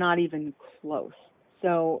 It's not even close.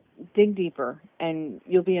 So dig deeper, and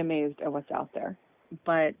you'll be amazed at what's out there.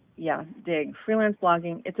 But, yeah, dig. Freelance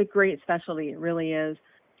blogging, it's a great specialty. It really is.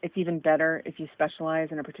 It's even better if you specialize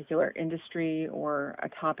in a particular industry or a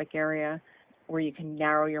topic area where you can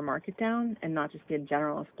narrow your market down and not just be a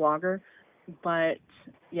generalist blogger. But,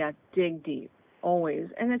 yeah, dig deep, always.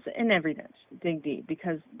 And it's in every niche. Dig deep,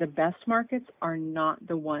 because the best markets are not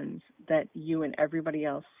the ones that you and everybody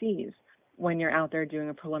else sees when you're out there doing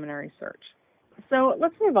a preliminary search. So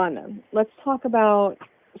let's move on then. Let's talk about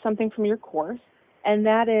something from your course, and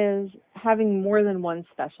that is having more than one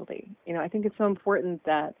specialty. I think it's so important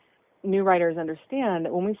that new writers understand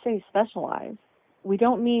that when we say specialize, we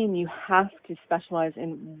don't mean you have to specialize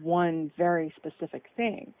in one very specific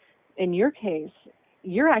thing. in your case,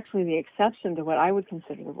 you're actually the exception to what I would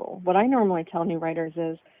consider the rule. What I normally tell new writers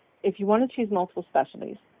is, if you want to choose multiple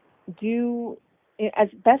specialties, do, as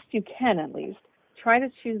best you can at least, try to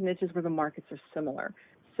choose niches where the markets are similar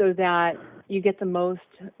so that you get the most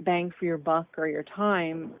bang for your buck or your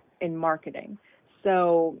time in marketing.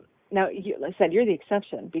 So now, like I said, you're the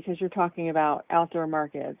exception because you're talking about outdoor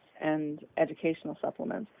markets and educational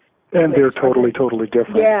supplements. And they're totally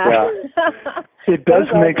different. Yeah. It does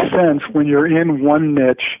make sense when you're in one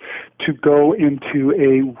niche to go into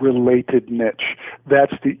a related niche.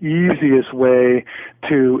 That's the easiest way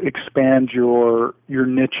to expand your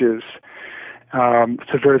niches.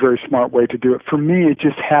 It's a very, very smart way to do it. For me, it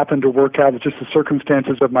just happened to work out with just the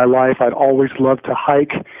circumstances of my life. I'd always loved to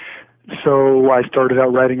hike, so I started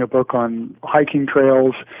out writing a book on hiking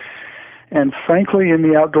trails. And frankly, in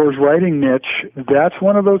the outdoors writing niche, that's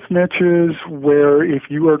one of those niches where if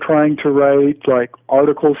you are trying to write like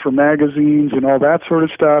articles for magazines and all that sort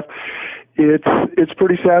of stuff, it's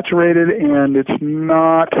pretty saturated and it's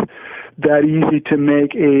not that easy to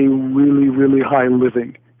make a really, really high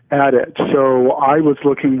living at it. So I was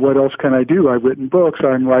looking, what else can I do? I've written books,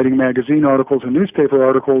 I'm writing magazine articles and newspaper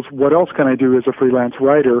articles. What else can I do as a freelance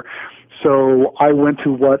writer? So I went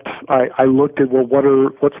to I looked at, well,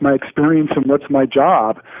 what's my experience and what's my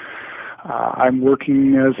job? I'm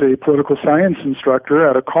working as a political science instructor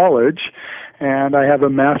at a college, and I have a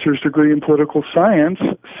master's degree in political science.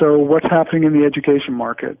 So what's happening in the education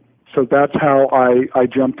market? So that's how I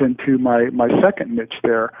jumped into my second niche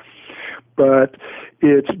there. But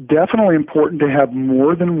it's definitely important to have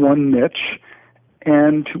more than one niche,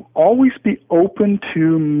 and to always be open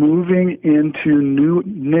to moving into new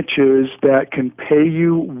niches that can pay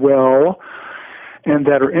you well and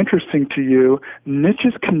that are interesting to you.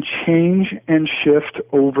 Niches can change and shift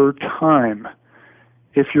over time.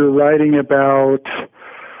 If you're writing about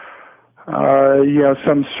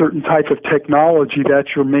some certain type of technology, that's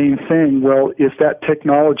your main thing. Well, if that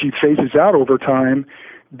technology phases out over time,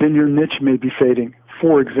 then your niche may be fading,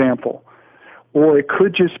 for example. Or it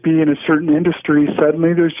could just be in a certain industry,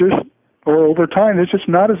 suddenly over time, there's just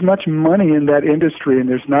not as much money in that industry and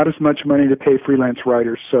there's not as much money to pay freelance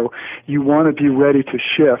writers. So you want to be ready to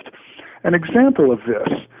shift. An example of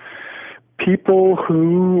this, people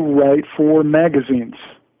who write for magazines.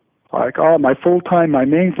 Like, my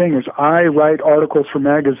main thing is I write articles for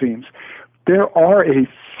magazines. There are a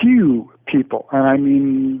few people, and I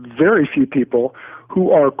mean very few people, who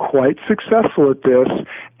are quite successful at this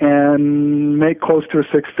and make close to a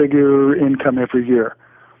six-figure income every year.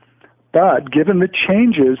 But given the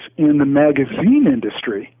changes in the magazine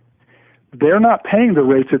industry, they're not paying the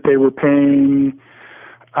rates that they were paying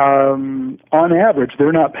on average.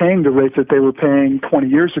 They're not paying the rates that they were paying 20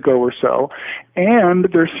 years ago or so, and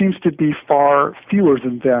there seems to be far fewer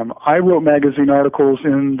than them. I wrote magazine articles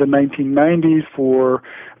in the 1990s for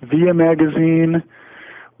Via Magazine,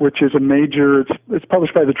 which is a major, it's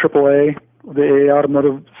published by the AAA, the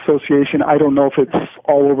Automotive Association. I don't know if it's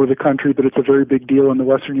all over the country, but it's a very big deal in the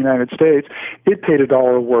western United States. It paid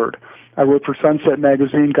 $1 a word. I wrote for Sunset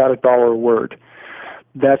Magazine, got $1 a word.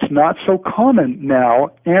 That's not so common now,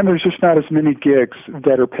 and there's just not as many gigs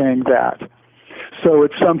that are paying that. So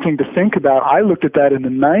it's something to think about. I looked at that in the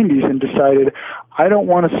 90s and decided I don't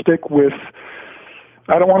want to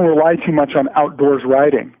rely too much on outdoors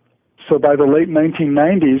writing. So by the late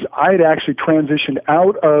 1990s, I'd actually transitioned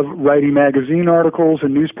out of writing magazine articles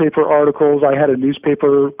and newspaper articles. I had a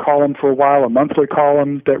newspaper column for a while, a monthly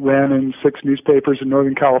column that ran in 6 newspapers in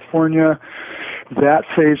Northern California. That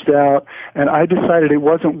phased out, and I decided it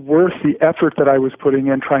wasn't worth the effort that I was putting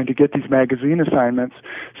in trying to get these magazine assignments.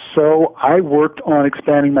 So I worked on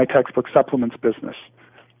expanding my textbook supplements business.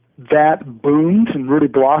 That boomed and really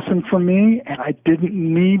blossomed for me, and I didn't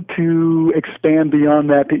need to expand beyond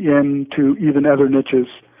that into even other niches.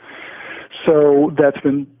 So that's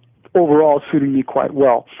been overall suiting me quite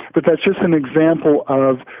well. But that's just an example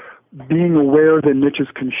of being aware that niches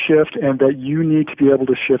can shift and that you need to be able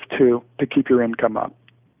to shift too to keep your income up.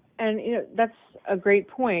 And that's a great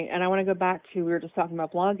point. And I want to go back to, we were just talking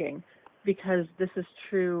about blogging, because this is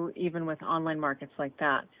true even with online markets like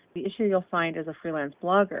that. The issue you'll find as a freelance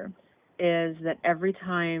blogger is that every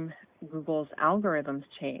time Google's algorithms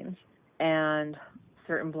change and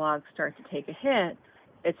certain blogs start to take a hit,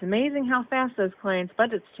 it's amazing how fast those clients'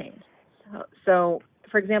 budgets change. So,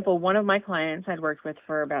 for example, one of my clients I'd worked with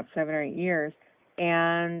for about 7 or 8 years,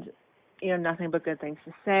 and nothing but good things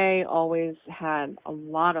to say, always had a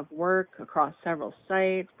lot of work across several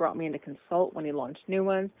sites, brought me in to consult when he launched new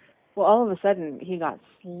ones. Well, all of a sudden, he got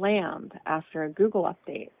slammed after a Google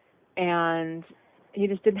update. And he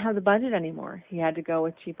just didn't have the budget anymore. He had to go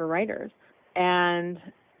with cheaper writers. And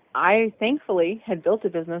I thankfully had built a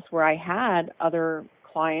business where I had other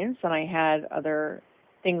clients and I had other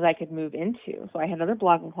things I could move into. So I had other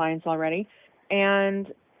blogging clients already. And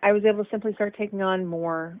I was able to simply start taking on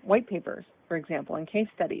more white papers, for example, and case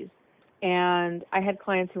studies. And I had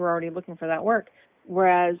clients who were already looking for that work.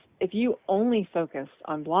 Whereas if you only focus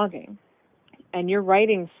on blogging and you're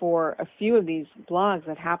writing for a few of these blogs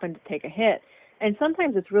that happen to take a hit, and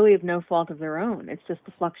sometimes it's really of no fault of their own. It's just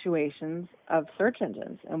the fluctuations of search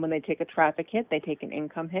engines. And when they take a traffic hit, they take an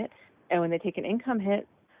income hit. And when they take an income hit,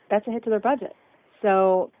 that's a hit to their budget.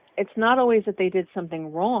 So it's not always that they did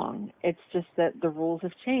something wrong. It's just that the rules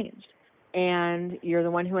have changed. And you're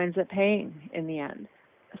the one who ends up paying in the end.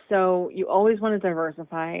 So you always want to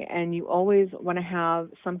diversify, and you always want to have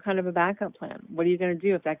some kind of a backup plan. What are you going to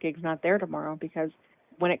do if that gig's not there tomorrow? Because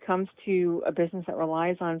when it comes to a business that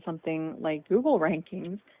relies on something like Google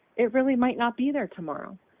rankings, it really might not be there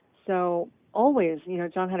tomorrow. So always,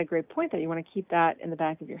 John had a great point that you want to keep that in the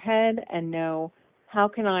back of your head and know, how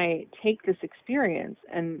can I take this experience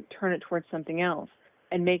and turn it towards something else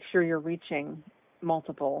and make sure you're reaching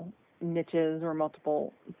multiple niches or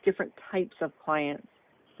multiple different types of clients.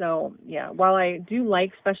 So, yeah, while I do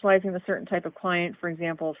like specializing in a certain type of client, for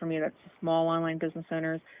example, for me, that's small online business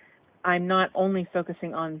owners, I'm not only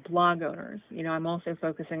focusing on blog owners. I'm also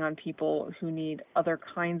focusing on people who need other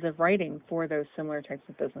kinds of writing for those similar types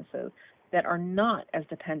of businesses that are not as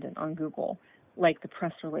dependent on Google, like the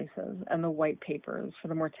press releases and the white papers for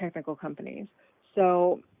the more technical companies.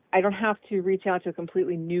 So I don't have to reach out to a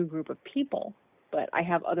completely new group of people, but I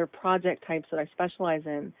have other project types that I specialize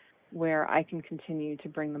in where I can continue to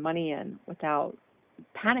bring the money in without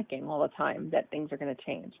panicking all the time that things are going to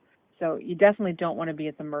change. So you definitely don't want to be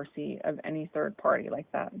at the mercy of any third party like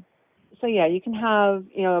that. So yeah, you can have,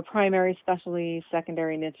 a primary specialty,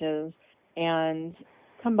 secondary niches, and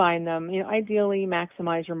combine them. Ideally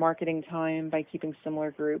maximize your marketing time by keeping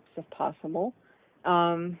similar groups if possible.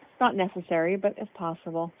 It's not necessary, but if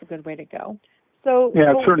possible, it's a good way to go. So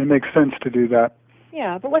yeah, it certainly makes sense to do that.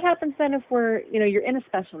 Yeah, but what happens then if you're in a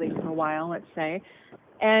specialty for a while, let's say,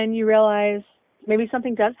 and you realize maybe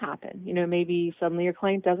something does happen. Maybe suddenly your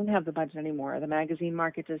client doesn't have the budget anymore. The magazine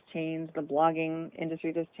market just changed. The blogging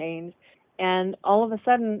industry just changed. And all of a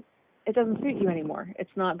sudden, it doesn't suit you anymore. It's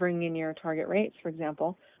not bringing in your target rates, for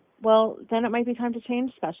example. Well, then it might be time to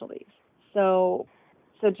change specialties. So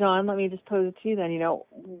John, let me just pose it to you then.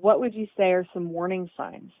 What would you say are some warning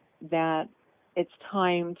signs that it's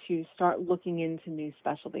time to start looking into new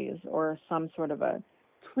specialties or some sort of a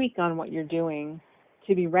tweak on what you're doing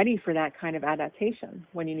to be ready for that kind of adaptation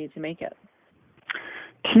when you need to make it?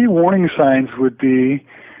 Key warning signs would be,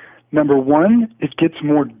 number one, it gets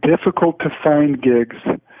more difficult to find gigs.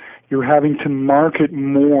 You're having to market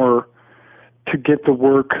more to get the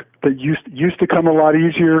work that used to come a lot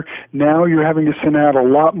easier. Now you're having to send out a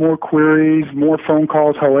lot more queries, more phone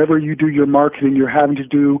calls. However you do your marketing, you're having to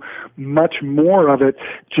do much more of it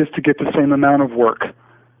just to get the same amount of work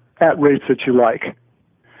at rates that you like.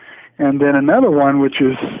 And then another one, which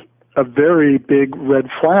is a very big red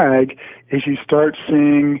flag, is you start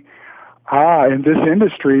seeing, in this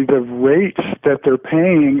industry, the rates that they're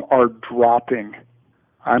paying are dropping.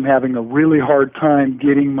 I'm having a really hard time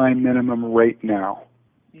getting my minimum rate now.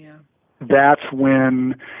 Yeah. That's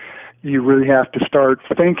when you really have to start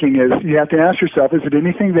thinking, you have to ask yourself, is it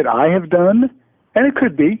anything that I have done? And it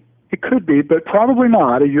could be, but probably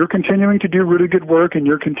not. You're continuing to do really good work and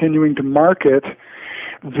you're continuing to market,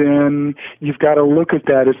 then you've got to look at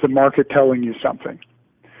that as the market telling you something.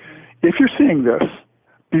 If you're seeing this,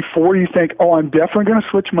 before you think, I'm definitely going to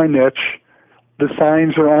switch my niche, the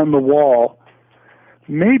signs are on the wall,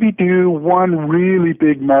 maybe do one really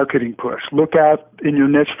big marketing push. Look out in your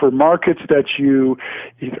niche for markets that you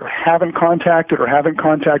either haven't contacted or haven't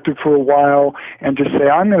contacted for a while, and just say,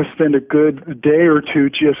 I'm going to spend a good day or two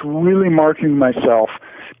just really marketing myself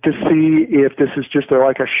to see if this is just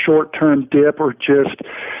like a short-term dip or just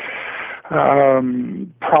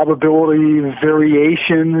probability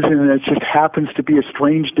variations, and it just happens to be a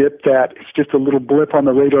strange dip that it's just a little blip on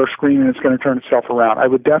the radar screen and it's going to turn itself around. I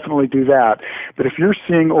would definitely do that. But if you're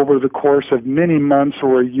seeing over the course of many months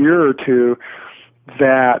or a year or two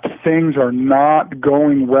that things are not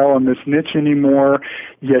going well in this niche anymore,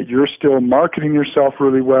 yet you're still marketing yourself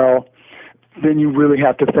really well, then you really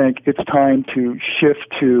have to think it's time to shift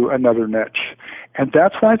to another niche. And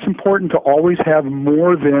that's why it's important to always have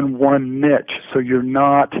more than one niche, so you're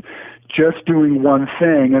not just doing one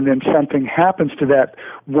thing and then something happens to that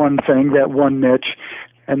one thing, that one niche,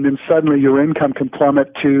 and then suddenly your income can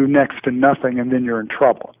plummet to next to nothing, and then you're in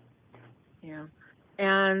trouble. Yeah.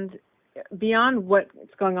 And beyond what's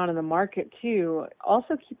going on in the market too,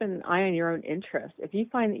 also keep an eye on your own interest. If you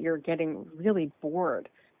find that you're getting really bored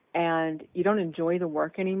and you don't enjoy the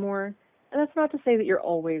work anymore, and that's not to say that you're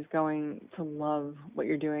always going to love what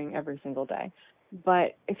you're doing every single day,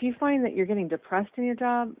 but if you find that you're getting depressed in your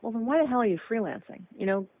job, well, then why the hell are you freelancing? You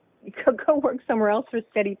know, go work somewhere else for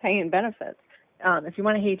steady pay and benefits. If you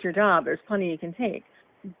want to hate your job, there's plenty you can take.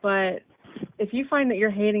 But if you find that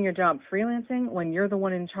you're hating your job freelancing when you're the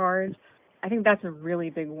one in charge, I think that's a really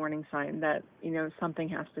big warning sign that, you know, something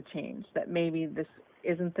has to change, that maybe this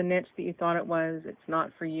isn't the niche that you thought it was, it's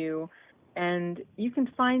not for you, and you can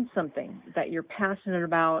find something that you're passionate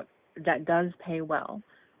about that does pay well.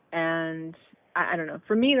 And I don't know,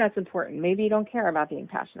 for me that's important. Maybe you don't care about being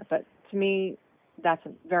passionate, but to me that's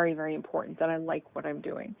very, very important, that I like what I'm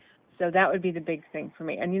doing. So that would be the big thing for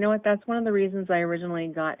me. And you know what, that's one of the reasons I originally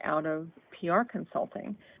got out of PR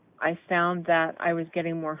consulting. I found that I was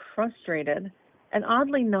getting more frustrated, and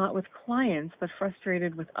oddly not with clients, but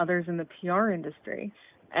frustrated with others in the PR industry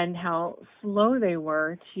and how slow they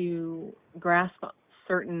were to grasp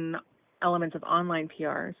certain elements of online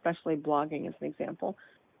PR, especially blogging as an example.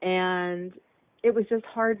 And it was just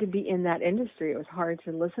hard to be in that industry. It was hard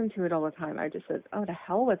to listen to it all the time. I just said, oh, to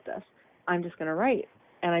hell with this. I'm just going to write.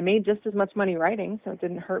 And I made just as much money writing, so it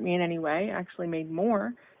didn't hurt me in any way. I actually made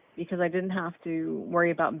more because I didn't have to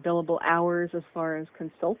worry about billable hours as far as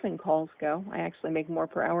consulting calls go. I actually make more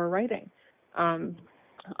per hour writing.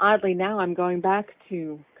 Oddly, now I'm going back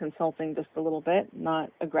to consulting just a little bit,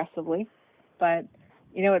 not aggressively. But,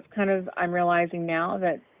 you know, it's kind of, I'm realizing now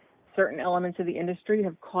that certain elements of the industry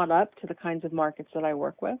have caught up to the kinds of markets that I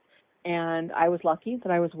work with. And I was lucky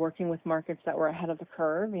that I was working with markets that were ahead of the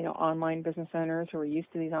curve, you know, online business owners who are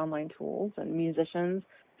used to these online tools, and musicians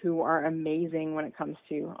who are amazing when it comes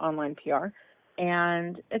to online PR.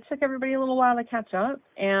 And it took everybody a little while to catch up.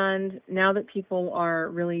 And now that people are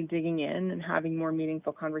really digging in and having more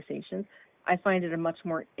meaningful conversations, I find it a much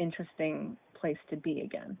more interesting place to be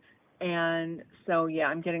again. And so, yeah,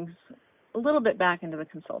 I'm getting a little bit back into the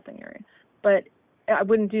consulting area. But I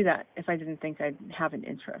wouldn't do that if I didn't think I'd have an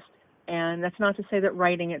interest. And that's not to say that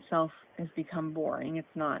writing itself has become boring. It's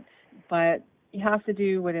not. But you have to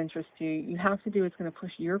do what interests you. You have to do what's going to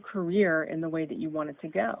push your career in the way that you want it to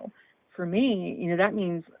go. For me, you know, that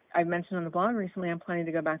means, I mentioned on the blog recently, I'm planning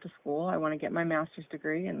to go back to school. I want to get my master's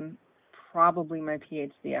degree and probably my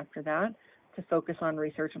PhD after that to focus on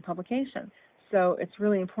research and publication. So it's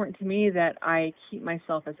really important to me that I keep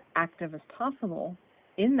myself as active as possible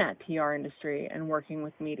in that PR industry and working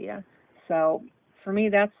with media. So for me,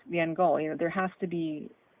 that's the end goal. You know, there has to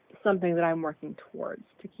be something that I'm working towards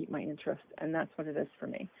to keep my interest, and that's what it is for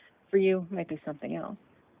me. For you, it might be something else.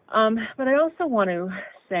 But I also want to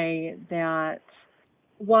say that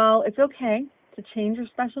while it's okay to change your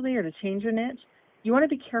specialty or to change your niche, you want to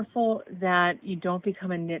be careful that you don't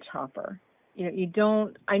become a niche hopper. You know, you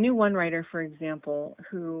don't. I knew one writer, for example,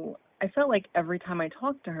 who I felt like every time I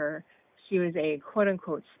talked to her, she was a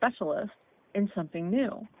quote-unquote specialist in something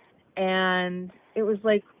new. And it was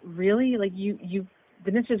like, really? Like,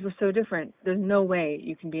 the niches were so different. There's no way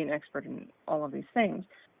you can be an expert in all of these things.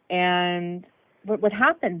 And what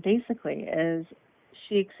happened, basically, is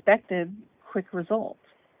she expected quick results.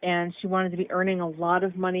 And she wanted to be earning a lot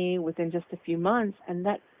of money within just a few months, and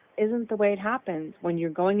that isn't the way it happens. When you're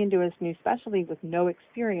going into a new specialty with no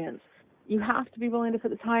experience, you have to be willing to put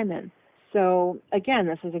the time in. So, again,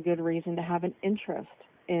 this is a good reason to have an interest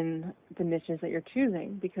in the niches that you're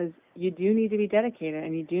choosing, because you do need to be dedicated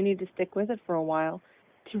and you do need to stick with it for a while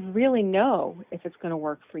to really know if it's going to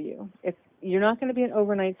work for you. If you're not going to be an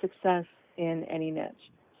overnight success in any niche.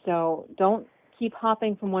 So don't keep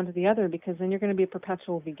hopping from one to the other, because then you're going to be a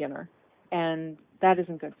perpetual beginner, and that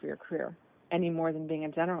isn't good for your career any more than being a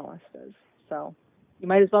generalist is. So you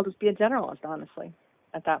might as well just be a generalist, honestly,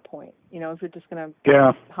 at that point. You know, if you're just going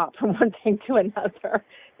to hop from one thing to another,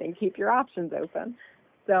 then keep your options open.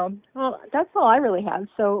 So, well, that's all I really had.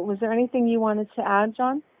 So was there anything you wanted to add,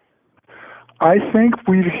 John? I think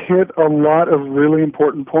we've hit a lot of really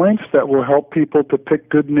important points that will help people to pick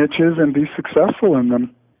good niches and be successful in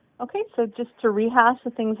them. Okay, so just to rehash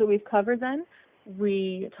the things that we've covered then,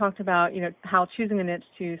 we talked about, you know, how choosing a niche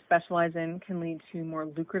to specialize in can lead to more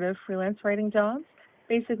lucrative freelance writing jobs.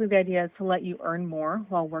 Basically, the idea is to let you earn more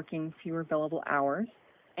while working fewer billable hours.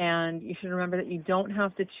 And you should remember that you don't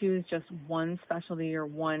have to choose just one specialty or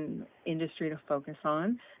one industry to focus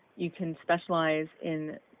on. You can specialize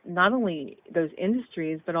in not only those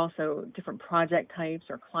industries, but also different project types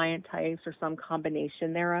or client types or some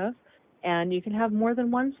combination thereof. And you can have more than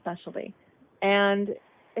one specialty. And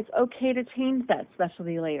it's okay to change that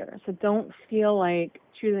specialty later. So don't feel like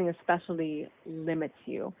choosing a specialty limits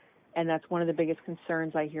you. And that's one of the biggest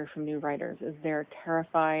concerns I hear from new writers is they're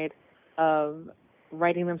terrified of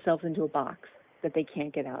writing themselves into a box that they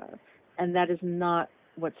can't get out of. And that is not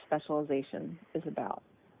what specialization is about.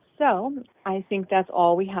 So I think that's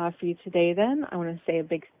all we have for you today then. I want to say a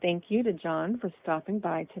big thank you to John for stopping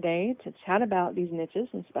by today to chat about these niches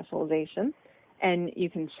and specialization. And you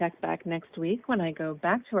can check back next week when I go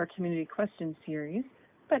back to our community question series.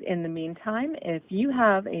 But in the meantime, if you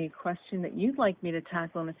have a question that you'd like me to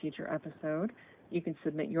tackle in a future episode, you can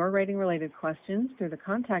submit your writing-related questions through the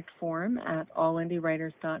contact form at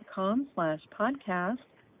allindiewriters.com/podcast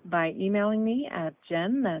by emailing me at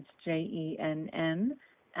Jenn, that's Jenn,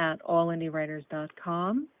 at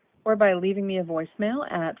allindiewriters.com, or by leaving me a voicemail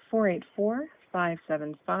at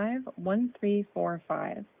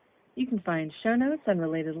 484-575-1345. You can find show notes and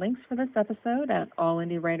related links for this episode at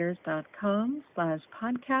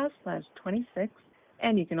allindiewriters.com/podcast/26,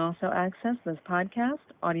 and you can also access this podcast,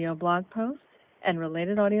 audio blog posts, and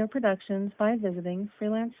related audio productions by visiting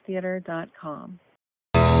freelancetheater.com.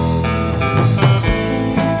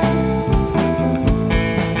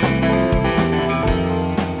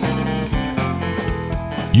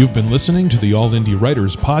 You've been listening to the All Indie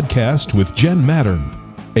Writers podcast with Jenn Mattern,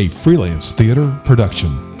 a Freelance Theater production.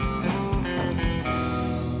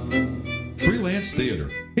 Freelance Theater.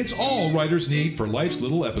 It's all writers need for life's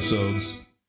little episodes.